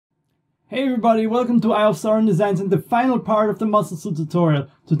Hey everybody, welcome to Eye of Sauron Designs and the final part of the muscle suit tutorial.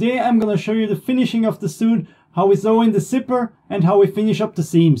 Today I'm gonna show you the finishing of the suit, how we sew in the zipper and how we finish up the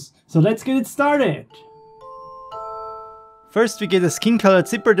seams. So let's get it started! First we get a skin colored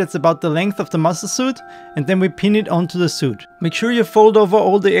zipper that's about the length of the muscle suit, and then we pin it onto the suit. Make sure you fold over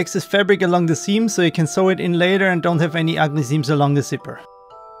all the excess fabric along the seams so you can sew it in later and don't have any ugly seams along the zipper.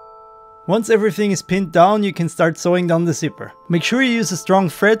 Once everything is pinned down, you can start sewing down the zipper. Make sure you use a strong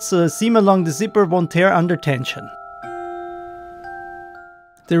thread so the seam along the zipper won't tear under tension.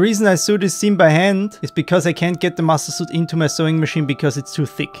 The reason I sew this seam by hand is because I can't get the muscle suit into my sewing machine because it's too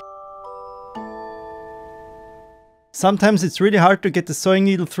thick. Sometimes it's really hard to get the sewing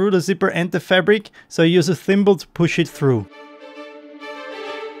needle through the zipper and the fabric, so I use a thimble to push it through.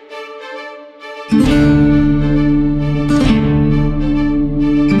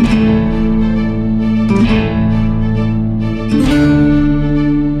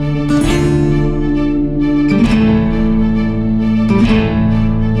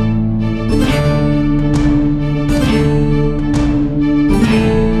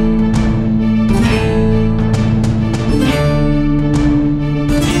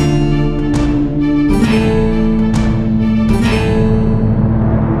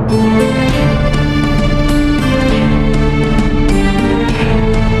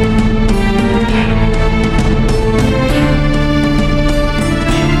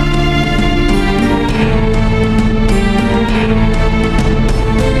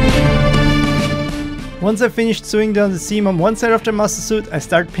 Once I finished sewing down the seam on one side of the muscle suit, I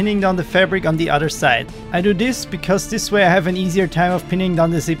start pinning down the fabric on the other side. I do this because this way I have an easier time of pinning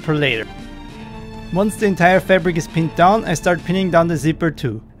down the zipper later. Once the entire fabric is pinned down, I start pinning down the zipper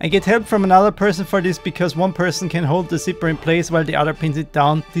too. I get help from another person for this because one person can hold the zipper in place while the other pins it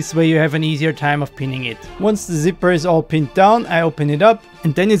down. This way you have an easier time of pinning it. Once the zipper is all pinned down, I open it up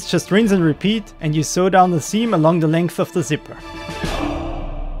and then it's just rinse and repeat, and you sew down the seam along the length of the zipper.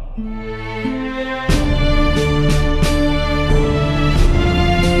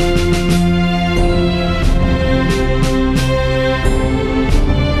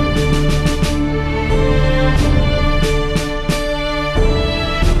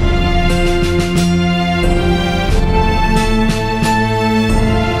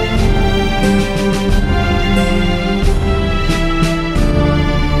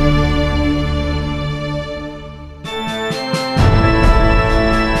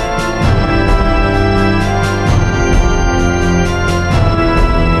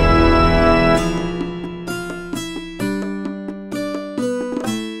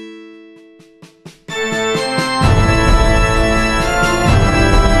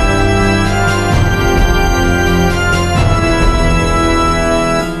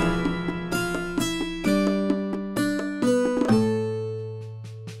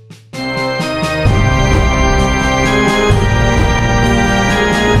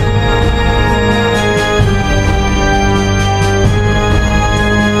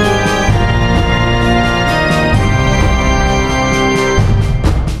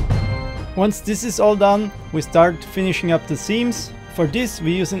 Once this is all done, we start finishing up the seams. For this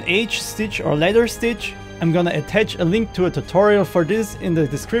we use an H stitch or ladder stitch. I'm gonna attach a link to a tutorial for this in the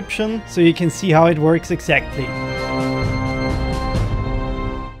description so you can see how it works exactly.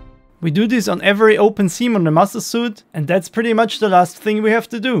 We do this on every open seam on the muscle suit, and that's pretty much the last thing we have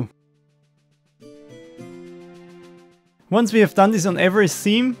to do. Once we have done this on every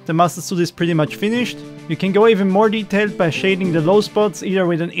seam, the muscle suit is pretty much finished. You can go even more detailed by shading the low spots either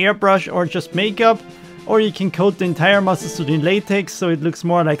with an airbrush or just makeup, or you can coat the entire muscle suit in latex so it looks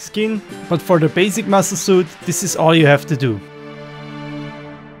more like skin. But for the basic muscle suit, this is all you have to do.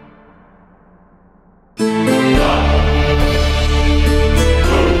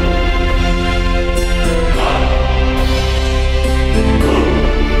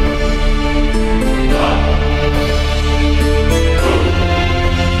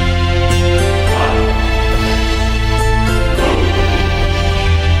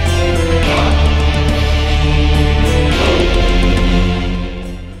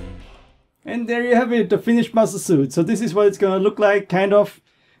 And there you have it, the finished muscle suit. So this is what it's gonna look like, kind of.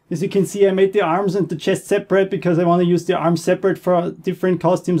 As you can see, I made the arms and the chest separate because I want to use the arms separate for different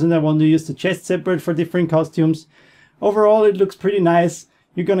costumes and I want to use the chest separate for different costumes. Overall, it looks pretty nice.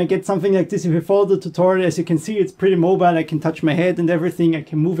 You're gonna get something like this if you follow the tutorial. As you can see, it's pretty mobile. I can touch my head and everything. I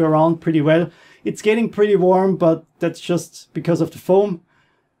can move around pretty well. It's getting pretty warm, but that's just because of the foam.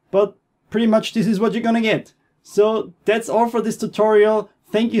 But pretty much this is what you're gonna get. So that's all for this tutorial.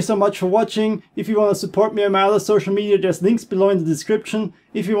 Thank you so much for watching. If you want to support me on my other social media, there's links below in the description.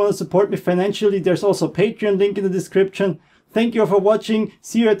 If you want to support me financially, there's also a Patreon link in the description. Thank you for watching.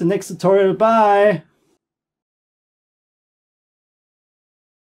 See you at the next tutorial. Bye!